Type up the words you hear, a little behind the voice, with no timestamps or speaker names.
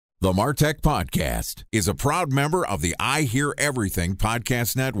The MarTech Podcast is a proud member of the I Hear Everything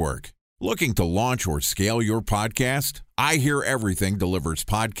Podcast Network. Looking to launch or scale your podcast? I Hear Everything delivers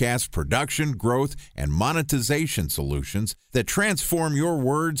podcast production, growth, and monetization solutions that transform your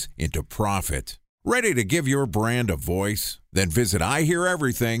words into profit. Ready to give your brand a voice? Then visit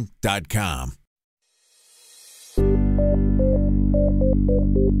iheareverything.com.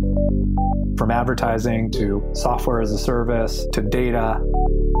 From advertising to software as a service to data.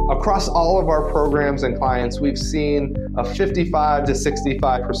 Across all of our programs and clients, we've seen a 55 to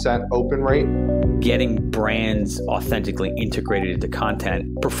 65% open rate. Getting brands authentically integrated into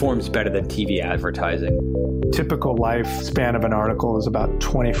content performs better than TV advertising. Typical lifespan of an article is about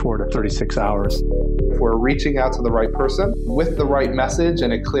 24 to 36 hours. If we're reaching out to the right person with the right message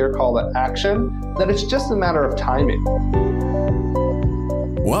and a clear call to action, then it's just a matter of timing.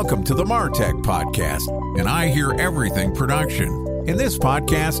 Welcome to the MarTech Podcast, an I Hear Everything production. In this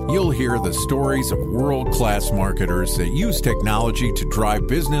podcast, you'll hear the stories of world-class marketers that use technology to drive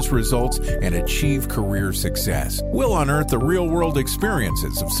business results and achieve career success. We'll unearth the real-world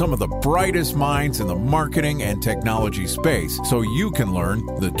experiences of some of the brightest minds in the marketing and technology space so you can learn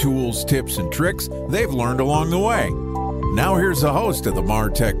the tools, tips, and tricks they've learned along the way. Now here's the host of the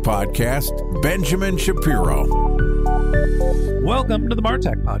MarTech Podcast, Benjamin Shapiro. Welcome to the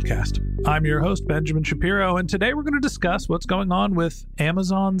MarTech Podcast. I'm your host, Benjamin Shapiro, and today we're going to discuss what's going on with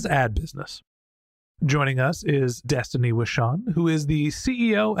Amazon's ad business. Joining us is Destaney Wishon, who is the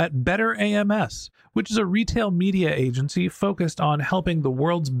CEO at BetterAMS, which is a retail media agency focused on helping the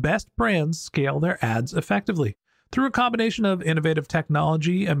world's best brands scale their ads effectively. Through a combination of innovative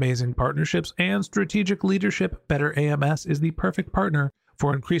technology, amazing partnerships, and strategic leadership, BetterAMS is the perfect partner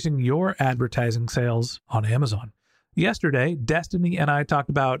for increasing your advertising sales on Amazon. Yesterday, Destaney and I talked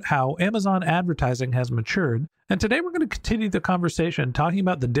about how Amazon advertising has matured, and today we're going to continue the conversation talking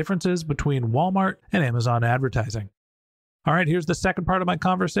about the differences between Walmart and Amazon advertising. All right, here's the second part of my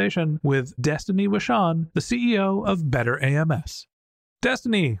conversation with Destaney Wishon, the CEO of BetterAMS.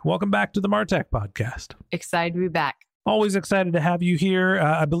 Destaney, welcome back to the MarTech Podcast. Excited to be back. Always excited to have you here.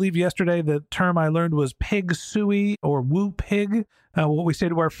 I believe yesterday the term I learned was pig suey or woo pig, what we say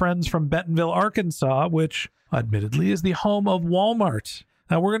to our friends from Bentonville, Arkansas, which admittedly is the home of Walmart.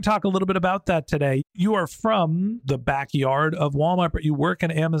 Now, we're going to talk a little bit about that today. You are from the backyard of Walmart, but you work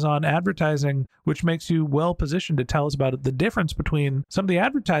in Amazon advertising, which makes you well positioned to tell us about the difference between some of the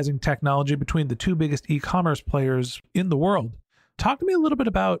advertising technology between the two biggest e-commerce players in the world. Talk to me a little bit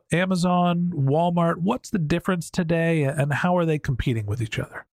about Amazon, Walmart. What's the difference today and how are they competing with each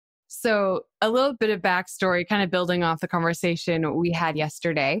other? So a little bit of backstory, kind of building off the conversation we had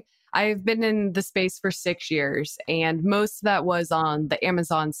yesterday. I've been in the space for 6 years, and most of that was on the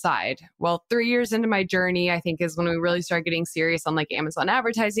Amazon side. Well, 3 years into my journey, I think is when we really started getting serious on like Amazon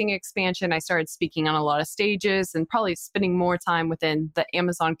advertising expansion. I started speaking on a lot of stages and probably spending more time within the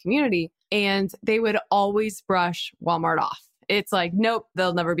Amazon community. And they would always brush Walmart off. It's like, nope,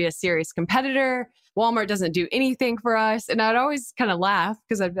 they'll never be a serious competitor. Walmart doesn't do anything for us. And I'd always kind of laugh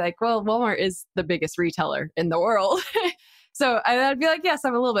because I'd be like, well, Walmart is the biggest retailer in the world. So I'd be like, yes,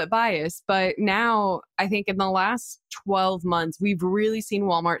 I'm a little bit biased. But now I think in the last 12 months, we've really seen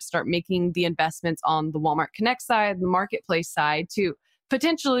Walmart start making the investments on the Walmart Connect side, the marketplace side to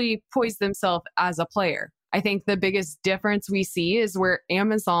potentially poise themselves as a player. I think the biggest difference we see is where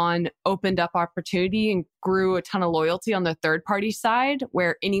Amazon opened up opportunity and grew a ton of loyalty on the third-party side,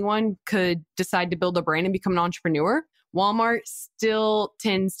 where anyone could decide to build a brand and become an entrepreneur. Walmart still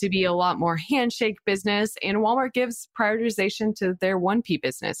tends to be a lot more handshake business, and Walmart gives prioritization to their 1P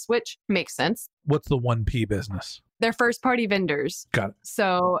business, which makes sense. What's the 1P business? They're first-party vendors. Got it.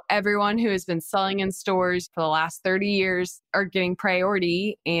 So everyone who has been selling in stores for the last 30 years are getting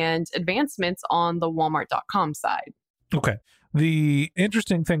priority and advancements on the Walmart.com side. Okay. The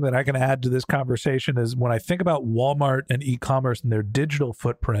interesting thing that I can add to this conversation is when I think about Walmart and e-commerce and their digital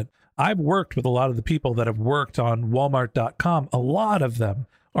footprint, I've worked with a lot of the people that have worked on Walmart.com. A lot of them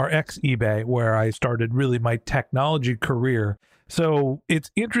are ex-eBay, where I started really my technology career. So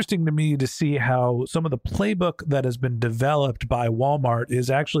it's interesting to me to see how some of the playbook that has been developed by Walmart is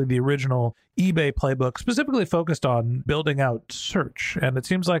actually the original eBay playbook, specifically focused on building out search. And it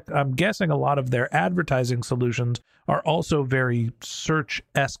seems like, I'm guessing, a lot of their advertising solutions are also very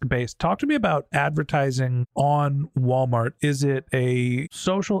search-esque based. Talk to me about advertising on Walmart. Is it a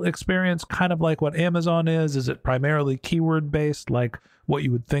social experience, kind of like what Amazon is? Is it primarily keyword based, like what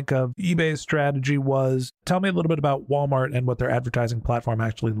you would think of eBay's strategy was? Tell me a little bit about Walmart and what their advertising platform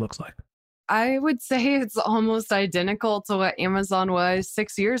actually looks like. I would say it's almost identical to what Amazon was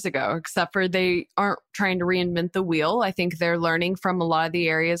 6 years ago, except for they aren't trying to reinvent the wheel. I think they're learning from a lot of the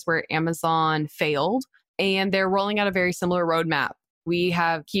areas where Amazon failed, and they're rolling out a very similar roadmap. We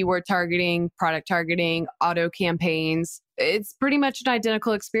have keyword targeting, product targeting, auto campaigns. It's pretty much an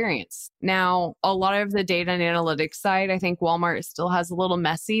identical experience. Now, a lot of the data and analytics side, I think Walmart still has a little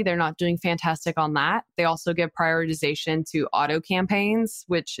messy. They're not doing fantastic on that. They also give prioritization to auto campaigns,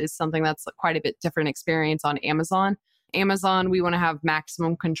 which is something that's quite a bit different experience on Amazon. Amazon, we want to have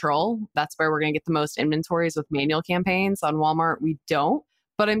maximum control. That's where we're going to get the most inventories with manual campaigns. On Walmart, we don't.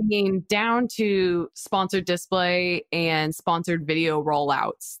 But I mean, down to sponsored display and sponsored video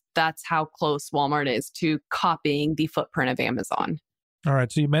rollouts, that's how close Walmart is to copying the footprint of Amazon. All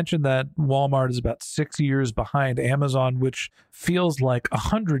right. So you mentioned that Walmart is about 6 years behind Amazon, which feels like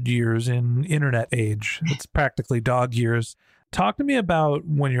 100 years in internet age. It's practically dog years. Talk to me about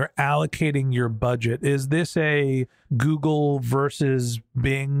when you're allocating your budget. Is this a Google versus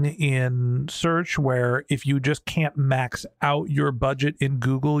Bing in search, where if you just can't max out your budget in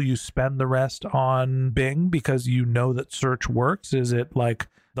Google, you spend the rest on Bing because you know that search works? Is it like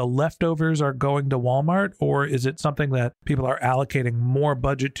the leftovers are going to Walmart, or is it something that people are allocating more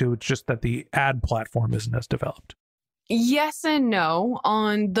budget to? It's just that the ad platform isn't as developed. Yes and no.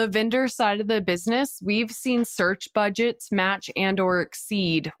 On the vendor side of the business, we've seen search budgets match and or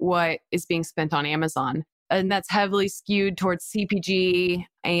exceed what is being spent on Amazon. And that's heavily skewed towards CPG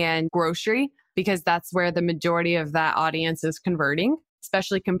and grocery, because that's where the majority of that audience is converting,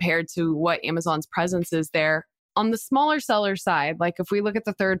 especially compared to what Amazon's presence is there. On the smaller seller side, like if we look at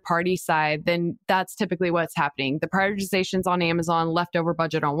the third party side, then that's typically what's happening. The prioritization's on Amazon, leftover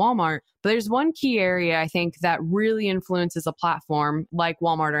budget on Walmart. But there's one key area I think that really influences a platform like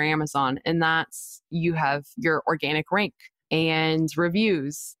Walmart or Amazon, and that's you have your organic rank and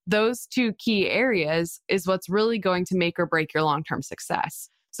reviews. Those two key areas is what's really going to make or break your long-term success.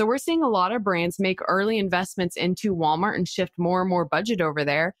 So we're seeing a lot of brands make early investments into Walmart and shift more and more budget over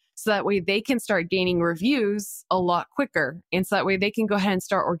there, so that way they can start gaining reviews a lot quicker. And so that way they can go ahead and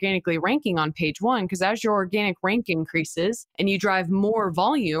start organically ranking on page one. Because as your organic rank increases and you drive more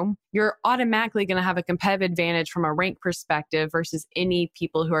volume, you're automatically going to have a competitive advantage from a rank perspective versus any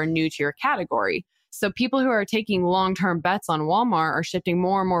people who are new to your category. So people who are taking long-term bets on Walmart are shifting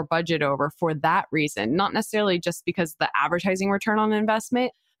more and more budget over for that reason, not necessarily just because of the advertising return on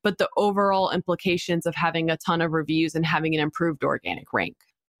investment, but the overall implications of having a ton of reviews and having an improved organic rank.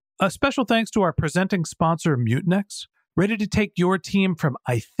 A special thanks to our presenting sponsor, Mutinex. Ready to take your team from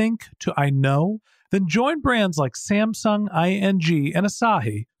I think to I know? Then join brands like Samsung, ING, and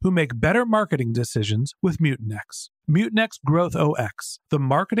Asahi who make better marketing decisions with Mutinex. Mutinex Growth OX, the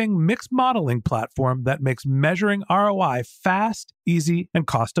marketing mix modeling platform that makes measuring ROI fast, easy, and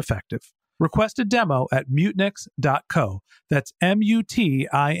cost-effective. Request a demo at mutinex.co. That's MUTINEX.co.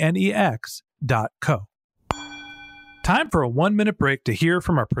 Time for a 1-minute break to hear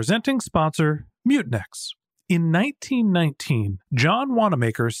from our presenting sponsor, Mutinex. In 1919, John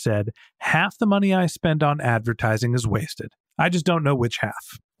Wanamaker said, "Half the money I spend on advertising is wasted. I just don't know which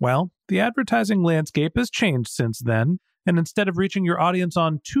half." Well, the advertising landscape has changed since then, and instead of reaching your audience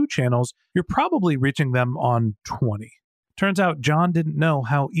on 2 channels, you're probably reaching them on 20. Turns out John didn't know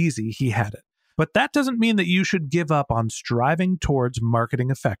how easy he had it. But that doesn't mean that you should give up on striving towards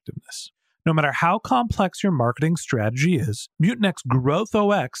marketing effectiveness. No matter how complex your marketing strategy is, Mutinex Growth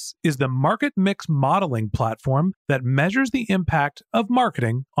OX is the market mix modeling platform that measures the impact of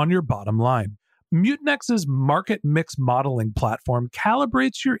marketing on your bottom line. Mutinex's market mix modeling platform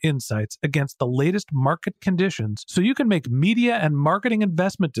calibrates your insights against the latest market conditions so you can make media and marketing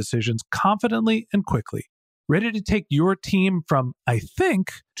investment decisions confidently and quickly. Ready to take your team from I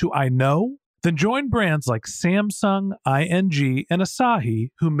think to I know? Then join brands like Samsung, ING, and Asahi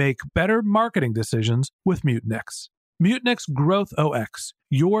who make better marketing decisions with Mutinex. Mutinex Growth OX.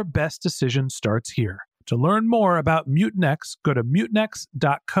 Your best decision starts here. To learn more about Mutinex, go to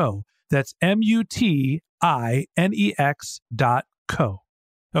mutinex.co. That's MUTINEX.co.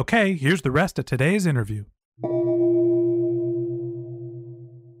 Okay, here's the rest of today's interview.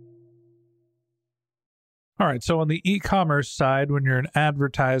 All right, so on the e-commerce side, when you're an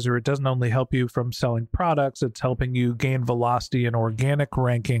advertiser, it doesn't only help you from selling products, it's helping you gain velocity and organic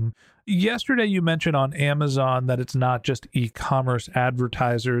ranking. Yesterday, you mentioned on Amazon that it's not just e-commerce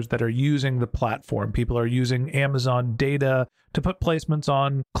advertisers that are using the platform. People are using Amazon data to put placements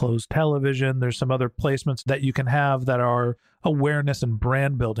on closed television. There's some other placements that you can have that are awareness and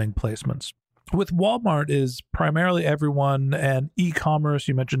brand building placements. With Walmart is primarily everyone, and e-commerce,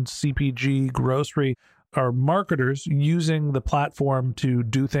 you mentioned CPG, grocery. are marketers using the platform to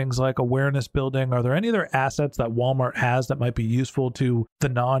do things like awareness building? Are there any other assets that Walmart has that might be useful to the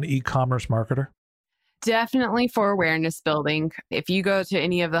non-e-commerce marketer? Definitely for awareness building. If you go to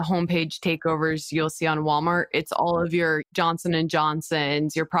any of the homepage takeovers you'll see on Walmart, it's all of your Johnson &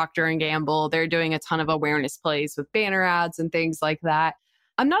 Johnson's, your Procter & Gamble. They're doing a ton of awareness plays with banner ads and things like that.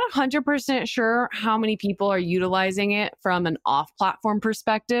 I'm not 100% sure how many people are utilizing it from an off-platform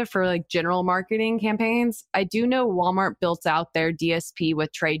perspective for like general marketing campaigns. I do know Walmart built out their DSP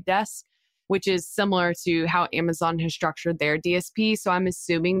with Trade Desk, which is similar to how Amazon has structured their DSP. So I'm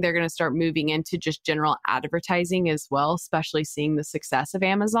assuming they're going to start moving into just general advertising as well, especially seeing the success of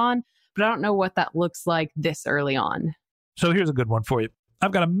Amazon. But I don't know what that looks like this early on. So here's a good one for you.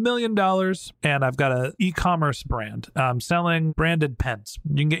 I've got $1 million and I've got an e-commerce brand. I'm selling branded pens.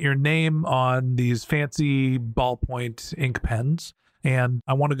 You can get your name on these fancy ballpoint ink pens. And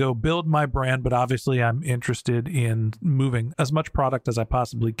I want to go build my brand, but obviously I'm interested in moving as much product as I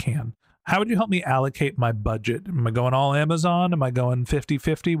possibly can. How would you help me allocate my budget? Am I going all Amazon? Am I going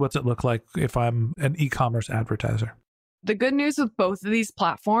 50-50? What's it look like if I'm an e-commerce advertiser? The good news with both of these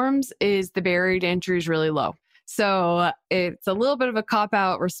platforms is the barrier to entry is really low. So it's a little bit of a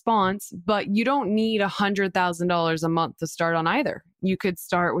cop-out response, but you don't need $100,000 a month to start on either. You could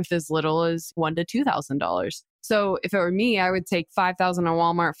start with as little as $1,000 to $2,000. So if it were me, I would take $5,000 on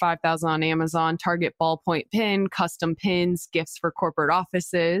Walmart, $5,000 on Amazon, target ballpoint pen, custom pins, gifts for corporate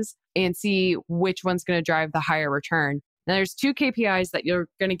offices, and see which one's going to drive the higher return. Now, there's two KPIs that you're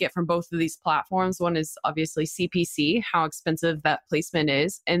going to get from both of these platforms. One is obviously CPC, how expensive that placement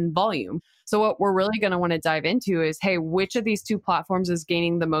is, and volume. So what we're really going to want to dive into is, hey, which of these two platforms is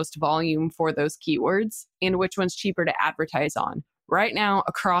gaining the most volume for those keywords, and which one's cheaper to advertise on? Right now,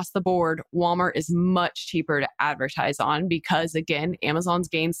 across the board, Walmart is much cheaper to advertise on because, again, Amazon's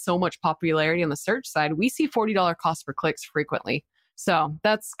gained so much popularity on the search side. We see $40 cost per clicks frequently. So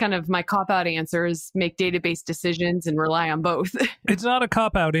that's kind of my cop-out answer is make database decisions and rely on both. It's not a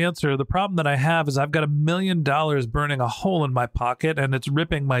cop-out answer. The problem that I have is I've got $1 million burning a hole in my pocket and it's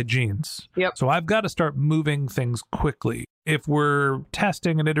ripping my jeans. Yep. So I've got to start moving things quickly. If we're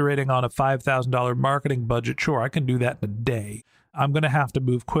testing and iterating on a $5,000 marketing budget, sure, I can do that in a day. I'm going to have to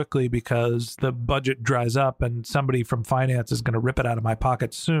move quickly because the budget dries up and somebody from finance is going to rip it out of my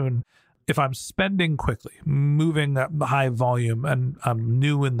pocket soon. If I'm spending quickly, moving at high volume, and I'm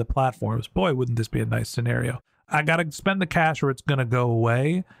new in the platforms, boy, wouldn't this be a nice scenario. I got to spend the cash or it's going to go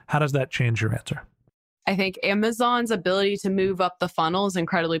away. How does that change your answer? I think Amazon's ability to move up the funnel is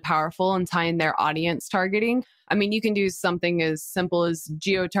incredibly powerful in tying their audience targeting. I mean, you can do something as simple as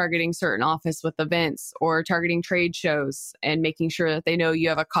geo-targeting certain office with events or targeting trade shows and making sure that they know you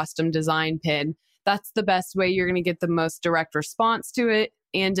have a custom design pin. That's the best way you're going to get the most direct response to it.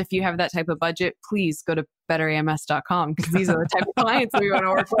 And if you have that type of budget, please go to BetterAMS.com because these are the type of clients we want to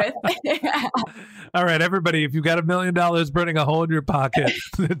work with. All right, everybody, if you've got $1 million burning a hole in your pocket,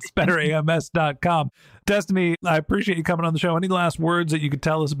 it's BetterAMS.com. Destaney, I appreciate you coming on the show. Any last words that you could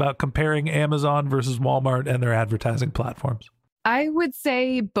tell us about comparing Amazon versus Walmart and their advertising platforms? I would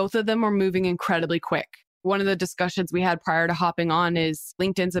say both of them are moving incredibly quick. One of the discussions we had prior to hopping on is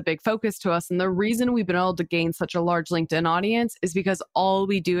LinkedIn's a big focus to us. And the reason we've been able to gain such a large LinkedIn audience is because all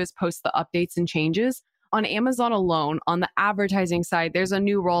we do is post the updates and changes. On Amazon alone, on the advertising side, there's a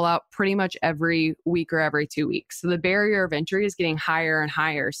new rollout pretty much every week or every 2 weeks. So the barrier of entry is getting higher and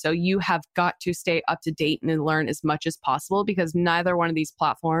higher. So you have got to stay up to date and learn as much as possible because neither one of these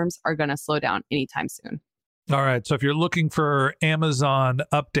platforms are going to slow down anytime soon. All right. So if you're looking for Amazon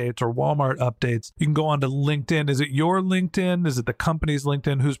updates or Walmart updates, you can go onto LinkedIn. Is it your LinkedIn? Is it the company's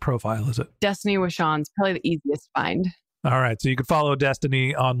LinkedIn? Whose profile is it? Destaney Wishon's probably the easiest to find. All right. So you can follow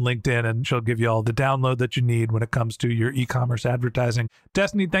Destaney on LinkedIn and she'll give you all the download that you need when it comes to your e-commerce advertising.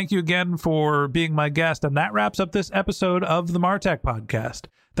 Destaney, thank you again for being my guest. And that wraps up this episode of the MarTech Podcast.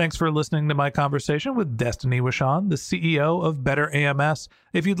 Thanks for listening to my conversation with Destaney Wishon, the CEO of BetterAMS.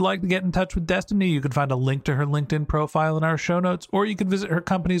 If you'd like to get in touch with Destaney, you can find a link to her LinkedIn profile in our show notes, or you can visit her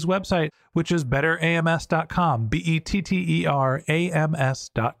company's website, which is BetterAMS.com, BetterAMS.com.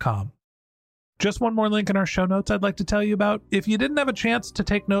 Just one more link in our show notes I'd like to tell you about. If you didn't have a chance to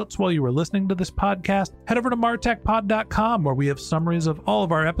take notes while you were listening to this podcast, head over to martechpod.com where we have summaries of all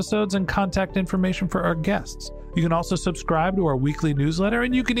of our episodes and contact information for our guests. You can also subscribe to our weekly newsletter,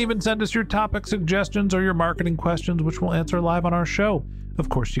 and you can even send us your topic suggestions or your marketing questions, which we'll answer live on our show. Of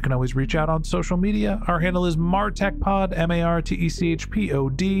course, you can always reach out on social media. Our handle is MarTechPod,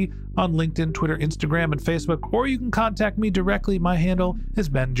 MarTechPod, on LinkedIn, Twitter, Instagram, and Facebook, or you can contact me directly. My handle is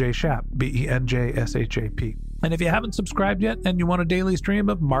Ben J. Shap, BenJShap. And if you haven't subscribed yet and you want a daily stream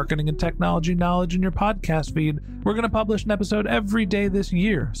of marketing and technology knowledge in your podcast feed, we're going to publish an episode every day this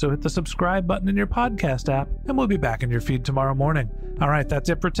year. So hit the subscribe button in your podcast app and we'll be back in your feed tomorrow morning. All right, that's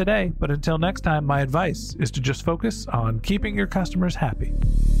it for today. But until next time, my advice is to just focus on keeping your customers happy.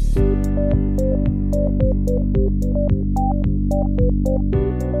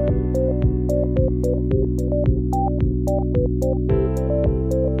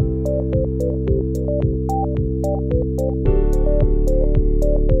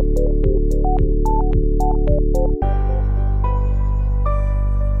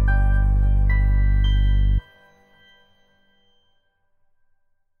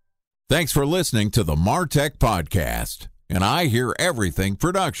 Thanks for listening to the MarTech Podcast, an I Hear Everything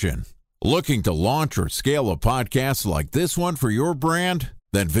production. Looking to launch or scale a podcast like this one for your brand?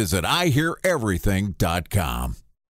 Then visit iheareverything.com.